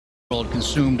world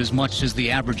consumed as much as the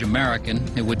average American,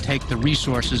 it would take the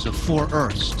resources of 4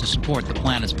 Earths to support the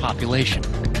planet's population.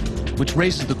 Which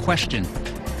raises the question,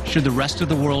 should the rest of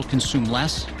the world consume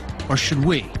less, or should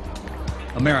we?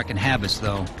 American habits,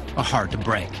 though, are hard to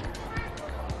break.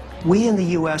 We in the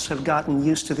U.S. have gotten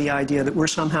used to the idea that we're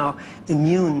somehow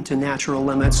immune to natural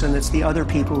limits and it's the other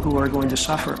people who are going to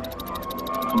suffer.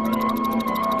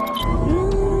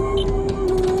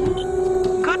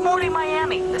 Good morning,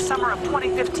 Miami. The summer of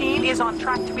 2015 is on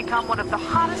track to become one of the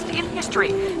hottest in history.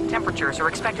 Temperatures are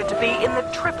expected to be in the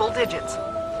triple digits.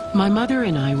 My mother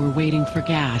and I were waiting for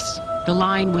gas. The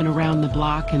line went around the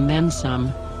block and then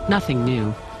some. Nothing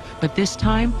new. But this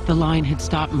time, the line had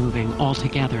stopped moving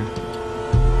altogether.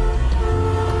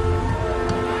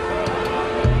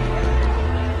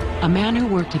 A man who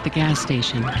worked at the gas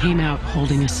station came out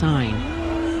holding a sign.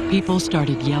 People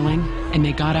started yelling, and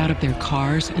they got out of their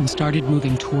cars and started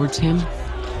moving towards him.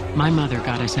 My mother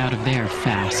got us out of there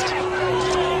fast.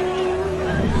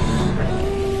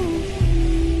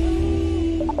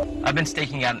 I've been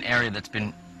staking out an area that's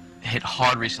been hit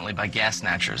hard recently by gas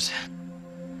snatchers.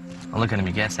 I'm looking at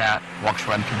me, gets out, walks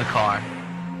right into the car.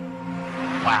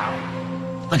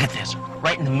 Wow. Look at this,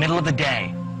 right in the middle of the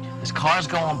day. This car's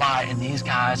going by, and these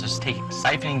guys are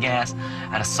siphoning gas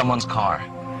out of someone's car.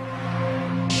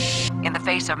 In the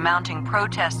face of mounting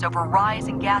protests over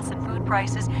rising gas and food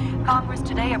prices, Congress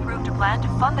today approved a plan to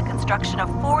fund the construction of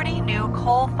 40 new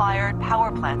coal-fired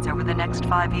power plants over the next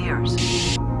 5 years.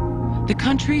 The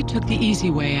country took the easy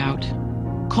way out.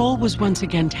 Coal was once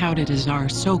again touted as our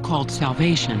so-called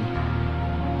salvation.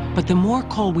 But the more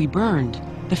coal we burned,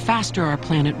 the faster our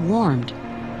planet warmed.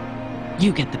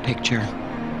 You get the picture.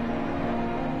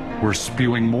 We're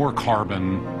spewing more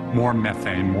carbon, more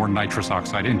methane, more nitrous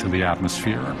oxide into the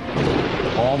atmosphere.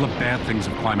 All the bad things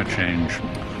of climate change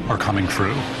are coming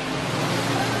true.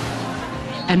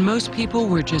 And most people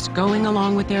were just going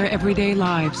along with their everyday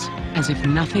lives as if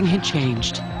nothing had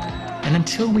changed. And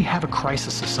until we have a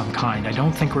crisis of some kind, I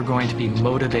don't think we're going to be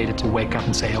motivated to wake up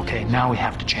and say, okay, now we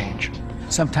have to change.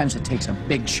 Sometimes it takes a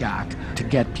big shock to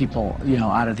get people,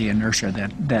 out of the inertia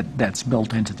that's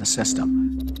built into the system.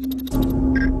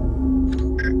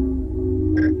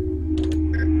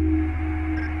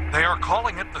 They are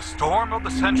calling it the storm of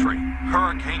the century,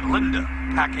 Hurricane Linda,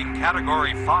 packing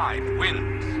Category 5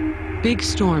 winds. Big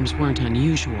storms weren't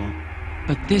unusual,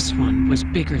 but this one was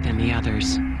bigger than the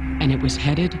others, and it was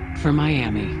headed for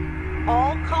Miami.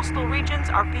 All coastal regions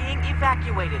are being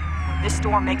evacuated. When this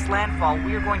storm makes landfall,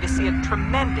 we are going to see a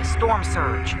tremendous storm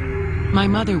surge. My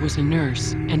mother was a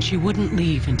nurse, and she wouldn't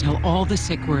leave until all the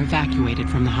sick were evacuated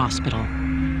from the hospital.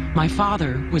 My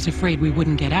father was afraid we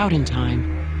wouldn't get out in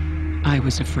time. I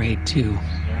was afraid, too.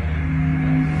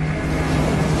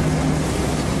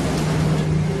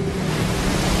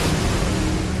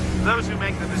 Those who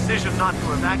make the decision not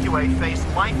to evacuate face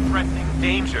life-threatening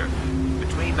danger.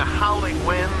 Between the howling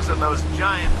winds and those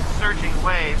giant surging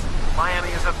waves, Miami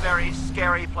is a very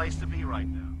scary place to be right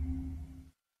now.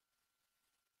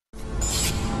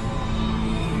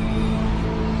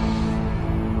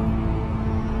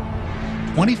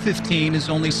 "2015 is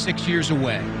only 6 years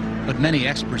away, but many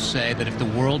experts say that if the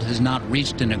world has not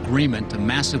reached an agreement to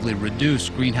massively reduce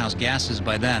greenhouse gases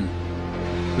by then,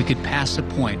 we could pass a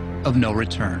point of no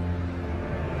return."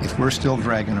 If we're still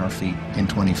dragging our feet in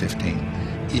 2015,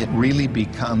 it really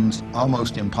becomes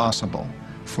almost impossible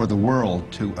for the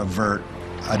world to avert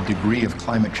a degree of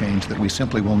climate change that we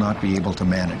simply will not be able to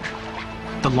manage.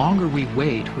 The longer we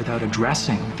wait without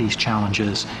addressing these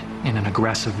challenges in an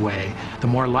aggressive way, the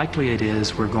more likely it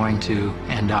is we're going to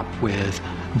end up with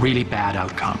really bad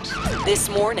outcomes. This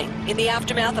morning, in the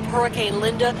aftermath of Hurricane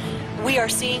Linda, we are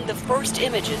seeing the first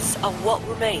images of what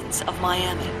remains of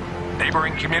Miami.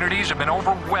 Neighboring communities have been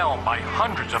overwhelmed by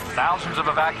hundreds of thousands of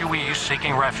evacuees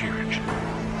seeking refuge.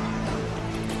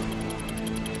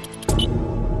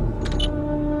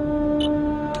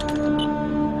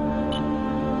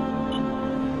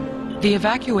 The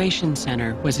evacuation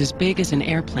center was as big as an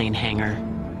airplane hangar.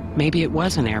 Maybe it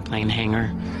was an airplane hangar.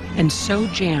 And so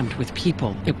jammed with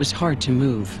people, it was hard to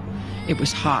move. It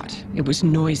was hot. It was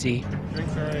noisy.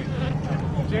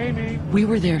 We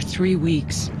were there 3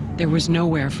 weeks. There was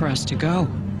nowhere for us to go.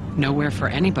 Nowhere for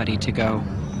anybody to go.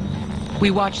 We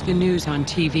watched the news on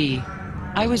TV.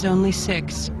 I was only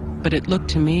 6, but it looked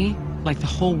to me like the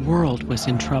whole world was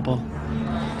in trouble.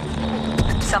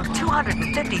 Some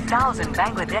 250,000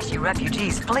 Bangladeshi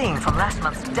refugees fleeing from last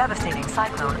month's devastating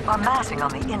cyclone are massing on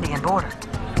the Indian border.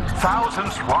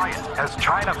 Thousands riot as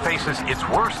China faces its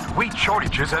worst wheat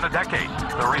shortages in a decade,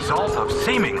 the result of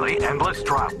seemingly endless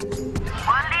drought.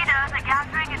 World leaders are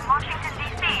gathering in Washington,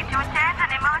 D.C. to attend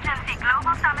an emergency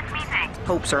global summit meeting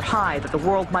Hopes are high that the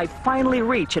world might finally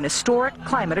reach an historic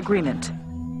climate agreement.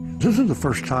 This is the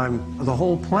first time the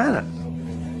whole planet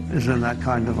is in that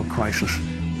kind of a crisis.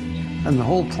 And the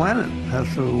whole planet has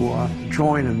to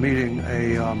join in meeting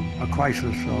a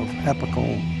crisis of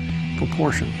epical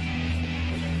proportions.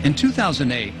 In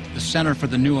 2008, the Center for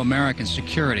the New American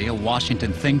Security, a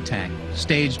Washington think tank,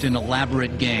 staged an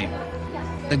elaborate game.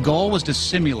 The goal was to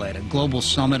simulate a global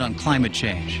summit on climate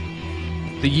change.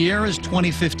 The year is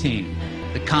 2015.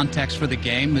 The context for the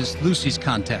game is Lucy's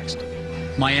context.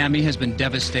 Miami has been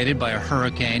devastated by a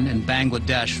hurricane and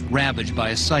Bangladesh ravaged by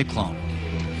a cyclone.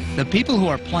 The people who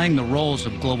are playing the roles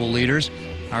of global leaders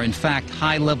are in fact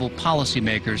high-level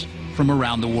policymakers from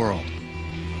around the world.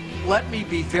 Let me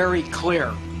be very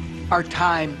clear. Our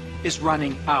time is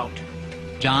running out.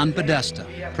 John Podesta,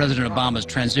 President Obama's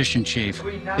transition chief,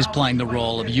 is playing the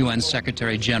role of UN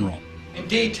Secretary General.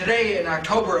 Indeed, today in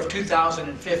October of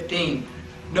 2015,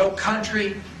 no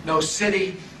country, no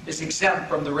city is exempt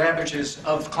from the ravages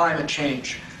of climate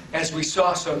change, as we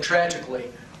saw so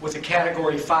tragically with the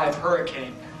Category 5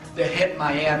 hurricane that hit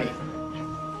Miami.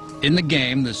 In the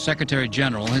game, the Secretary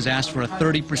General has asked for a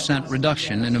 30%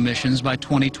 reduction in emissions by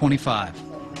 2025.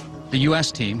 The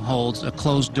U.S. team holds a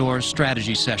closed-door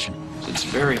strategy session. It's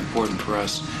very important for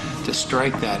us to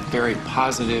strike that very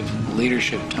positive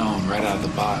leadership tone right out of the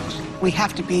box. We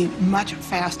have to be much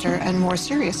faster and more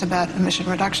serious about emission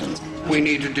reductions. We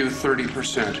need to do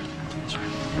 30%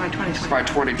 by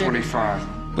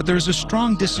 2025. But there's a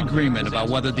strong disagreement about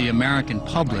whether the American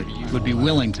public would be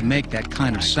willing to make that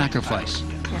kind of sacrifice.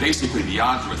 Basically, the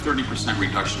odds of a 30%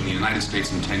 reduction in the United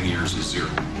States in 10 years is zero.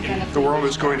 The world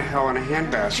is going to hell in a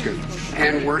handbasket.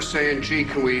 And we're saying, gee,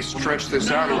 can we stretch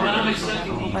this out a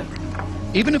little?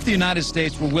 Even if the United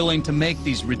States were willing to make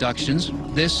these reductions,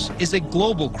 this is a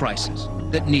global crisis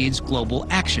that needs global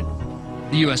action.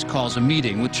 The U.S. calls a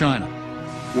meeting with China.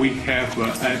 We have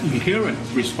an inherent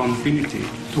responsibility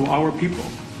to our people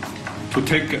to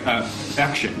take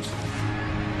actions.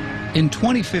 In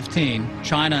 2015,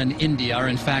 China and India are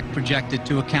in fact projected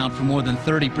to account for more than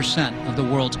 30% of the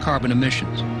world's carbon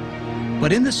emissions.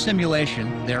 But in the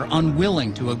simulation, they're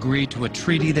unwilling to agree to a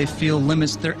treaty they feel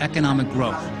limits their economic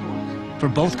growth. For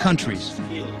both countries,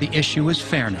 the issue is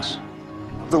fairness.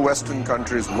 The Western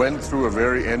countries went through a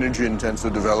very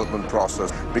energy-intensive development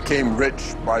process, became rich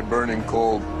by burning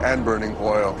coal and burning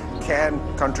oil. Can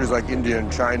countries like India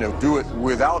and China do it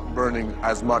without burning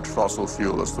as much fossil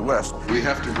fuel as the West? We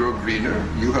have to grow greener.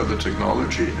 You have the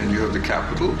technology and you have the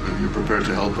capital, and you're prepared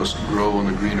to help us grow on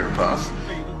a greener path.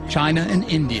 China and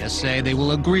India say they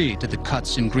will agree to the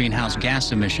cuts in greenhouse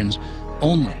gas emissions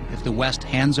only if the West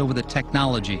hands over the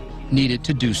technology needed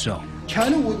to do so.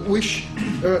 China would wish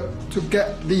to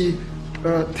get the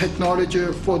technology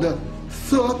for the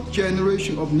third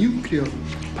generation of nuclear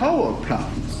power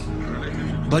plants.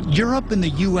 But Europe and the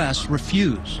U.S.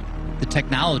 refuse. The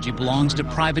technology belongs to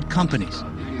private companies.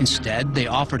 Instead, they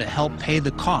offer to help pay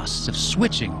the costs of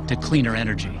switching to cleaner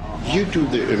energy. You do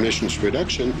the emissions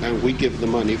reduction, and we give the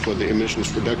money for the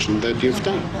emissions reduction that you've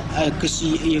done. Because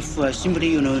if simply,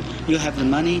 you have the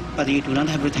money, but you do not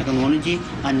have the technology,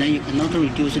 and then you cannot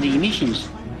reduce the emissions.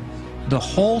 The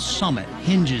whole summit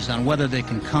hinges on whether they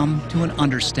can come to an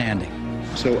understanding.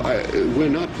 So we're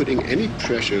not putting any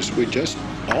pressures, we're just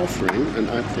offering, and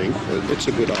I think it's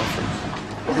a good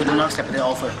offer. We do not accept the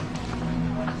offer.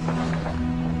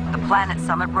 The Planet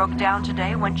Summit broke down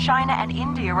today when China and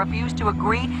India refused to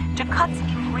agree to cuts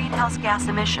in greenhouse gas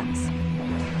emissions.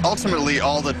 Ultimately,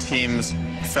 all the teams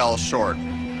fell short.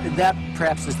 That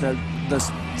perhaps is the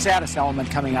saddest element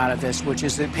coming out of this, which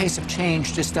is the pace of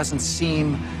change just doesn't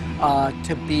seem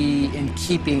to be in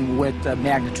keeping with the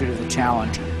magnitude of the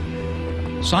challenge.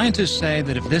 Scientists say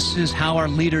that if this is how our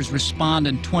leaders respond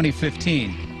in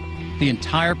 2015, the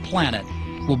entire planet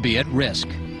will be at risk.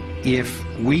 If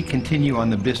we continue on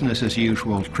the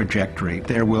business-as-usual trajectory,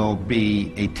 there will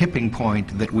be a tipping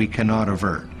point that we cannot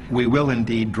avert. We will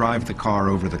indeed drive the car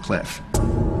over the cliff.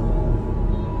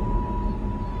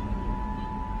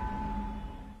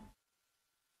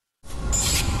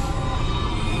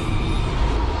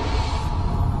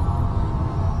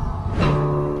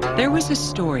 There was a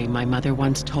story my mother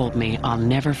once told me I'll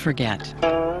never forget.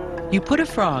 You put a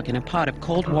frog in a pot of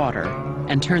cold water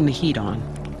and turn the heat on.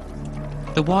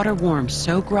 The water warms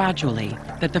so gradually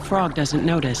that the frog doesn't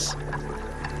notice.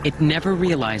 It never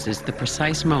realizes the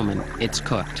precise moment it's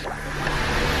cooked.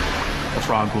 The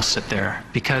frog will sit there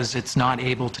because it's not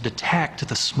able to detect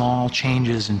the small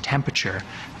changes in temperature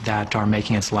that are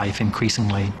making its life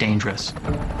increasingly dangerous.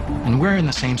 And we're in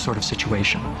the same sort of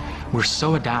situation. We're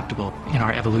so adaptable in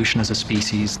our evolution as a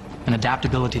species, an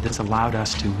adaptability that's allowed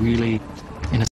us to really